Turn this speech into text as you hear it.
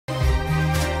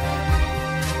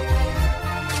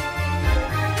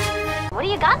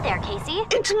got there, Casey?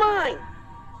 It's mine!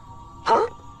 Huh?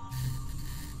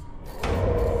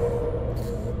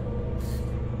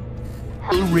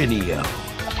 Irineo.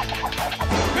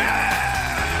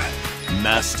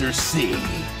 Master C.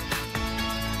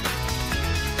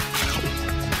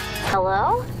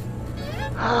 Hello?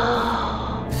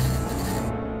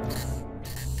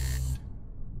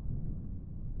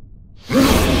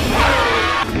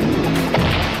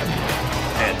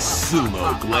 And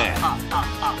Sumo Glenn.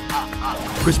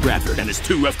 Chris Bradford and his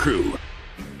too rough crew.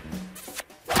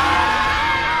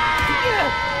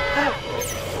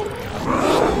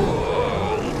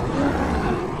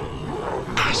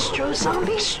 Astro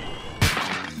zombies?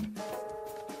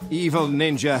 Evil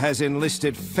Ninja has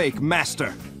enlisted Fake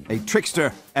Master, a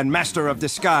trickster and master of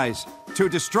disguise, to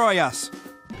destroy us.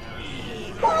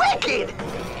 Wicked!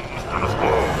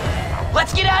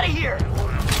 Let's get out of here!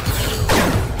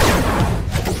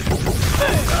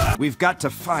 We've got to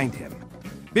find him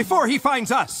before he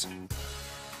finds us.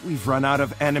 We've run out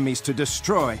of enemies to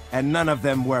destroy, and none of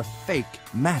them were Fake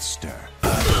Master.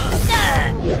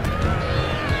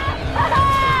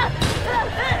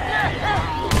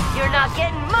 You're not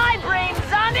getting my brain,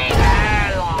 zombie!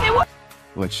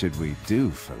 What should we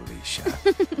do, Felicia?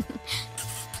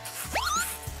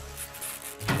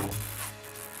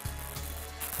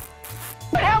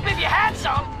 Would help if you had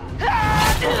some!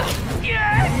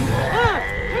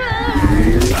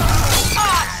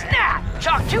 Oh, snap!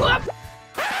 Chalk 2 up!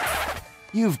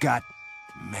 You've got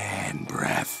man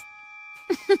breath.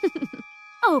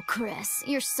 Oh, Chris,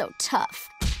 you're so tough.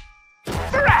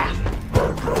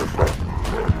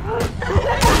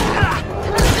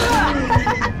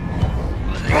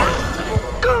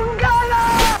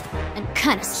 And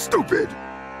kinda Stupid!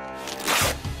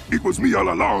 It was me all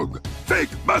along! Fake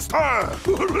Master!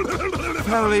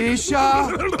 Felicia!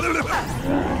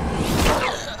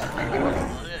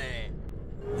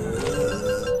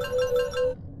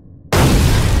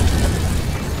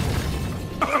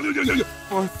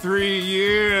 For 3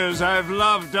 years, I've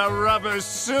loved a rubber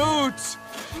suit!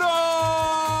 No!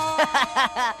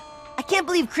 I can't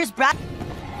believe Chris Bradford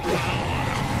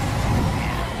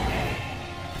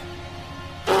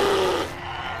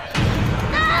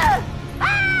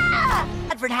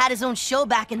had his own show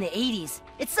back in the 80s.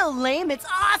 It's so lame, it's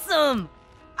awesome!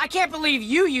 I can't believe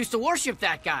you used to worship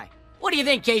that guy. What do you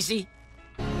think, Casey?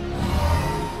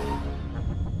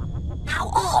 How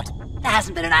odd! There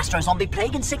hasn't been an astro-zombie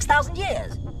plague in 6,000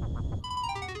 years.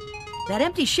 That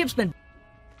empty ship's been...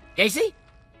 Casey?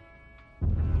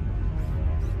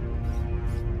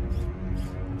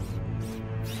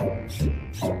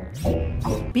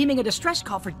 beaming a distress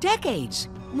call for decades.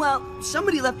 Well,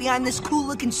 somebody left behind this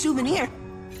cool-looking souvenir.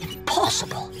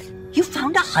 Impossible! You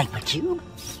found a hypercube?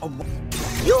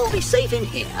 You'll be safe in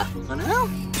here, for now.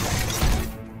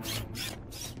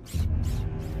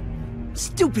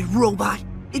 Stupid robot!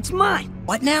 It's mine!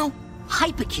 What now?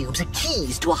 Hypercubes are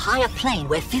keys to a higher plane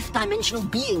where fifth-dimensional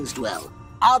beings dwell.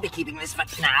 I'll be keeping this for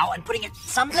now and putting it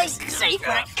someplace safe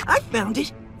where I found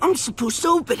it! I'm supposed to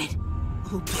open it!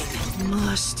 Open.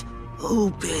 Must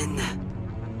open.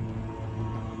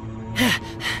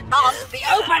 Can't be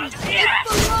opened! It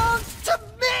belongs to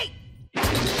me!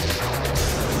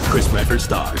 Chris Bradford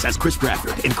stars as Chris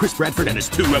Bradford in Chris Bradford and his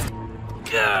too rough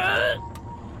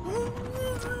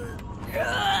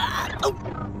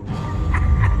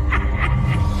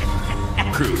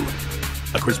crew.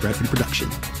 A Chris Bradford production.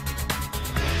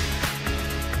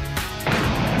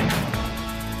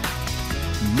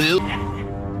 Lil.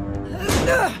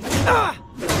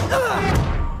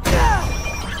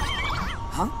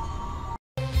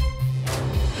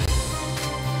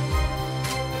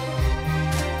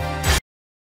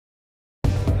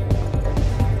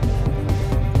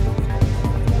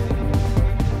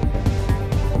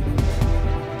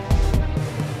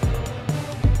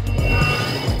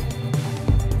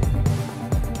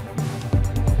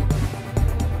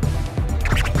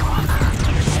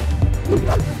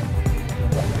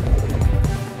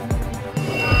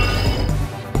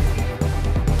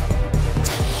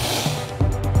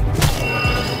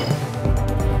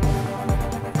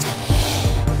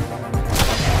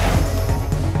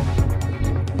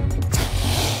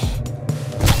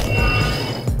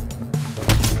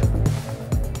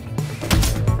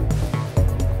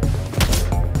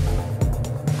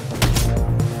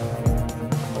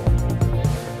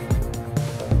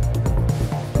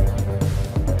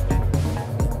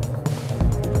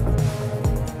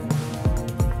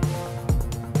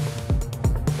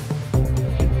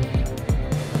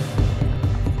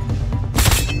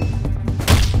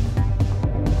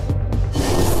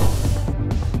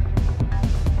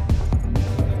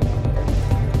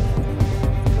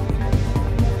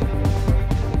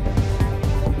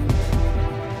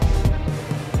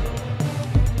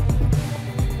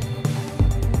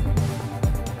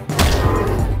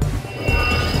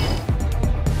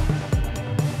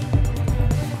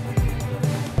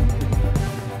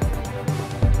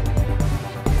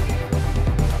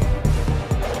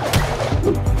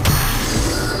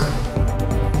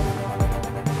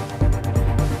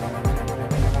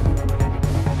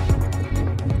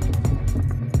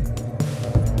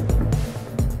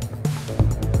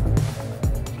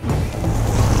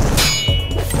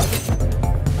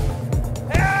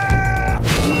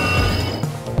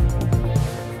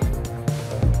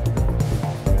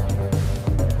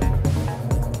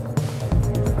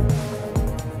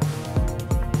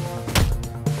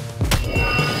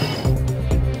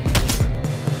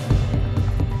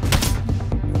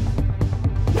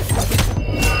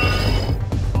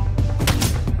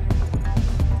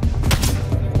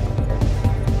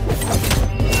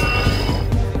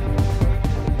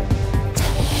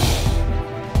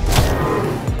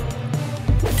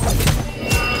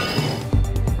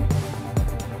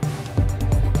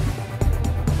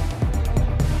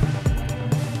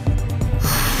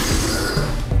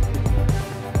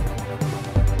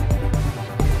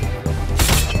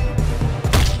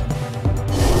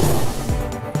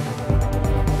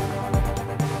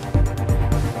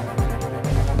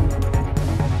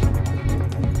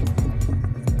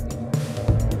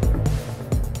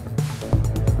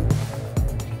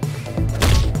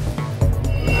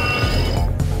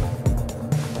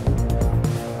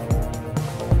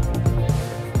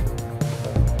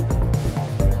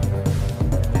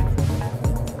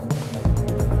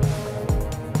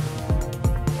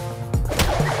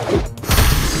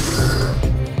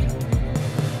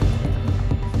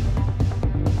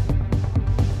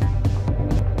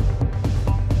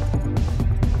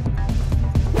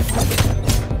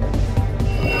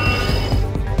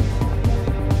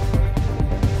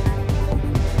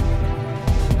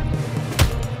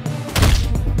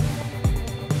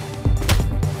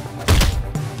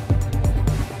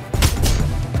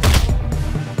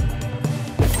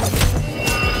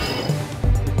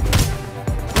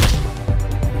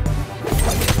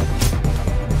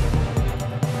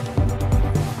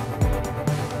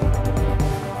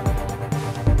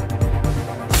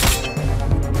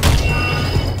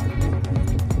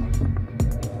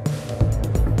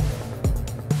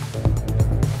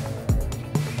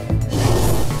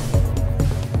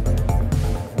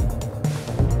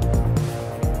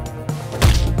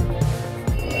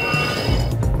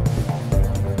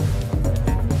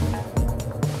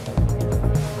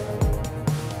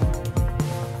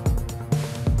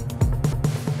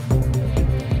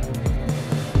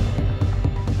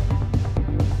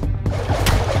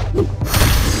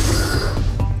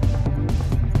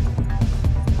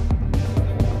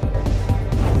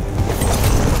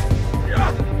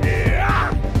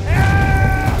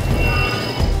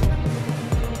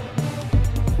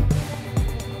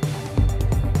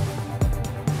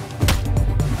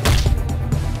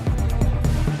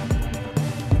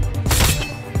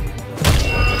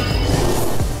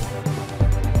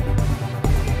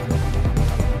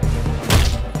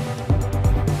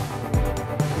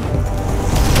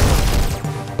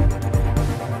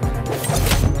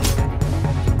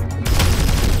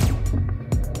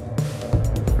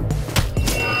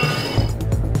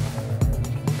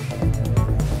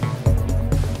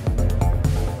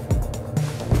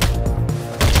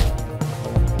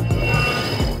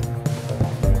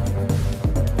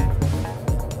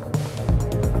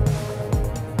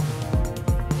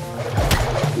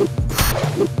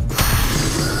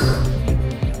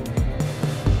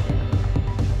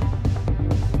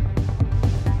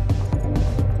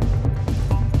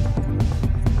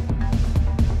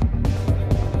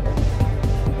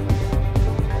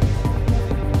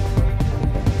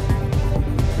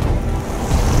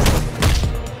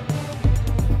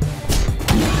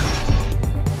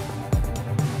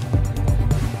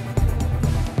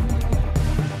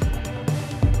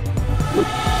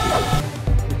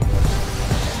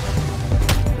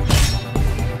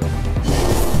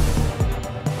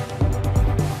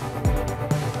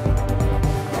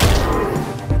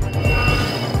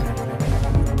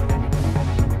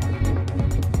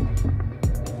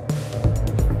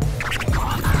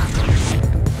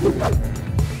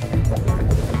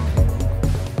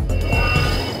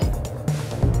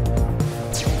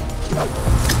 Huh?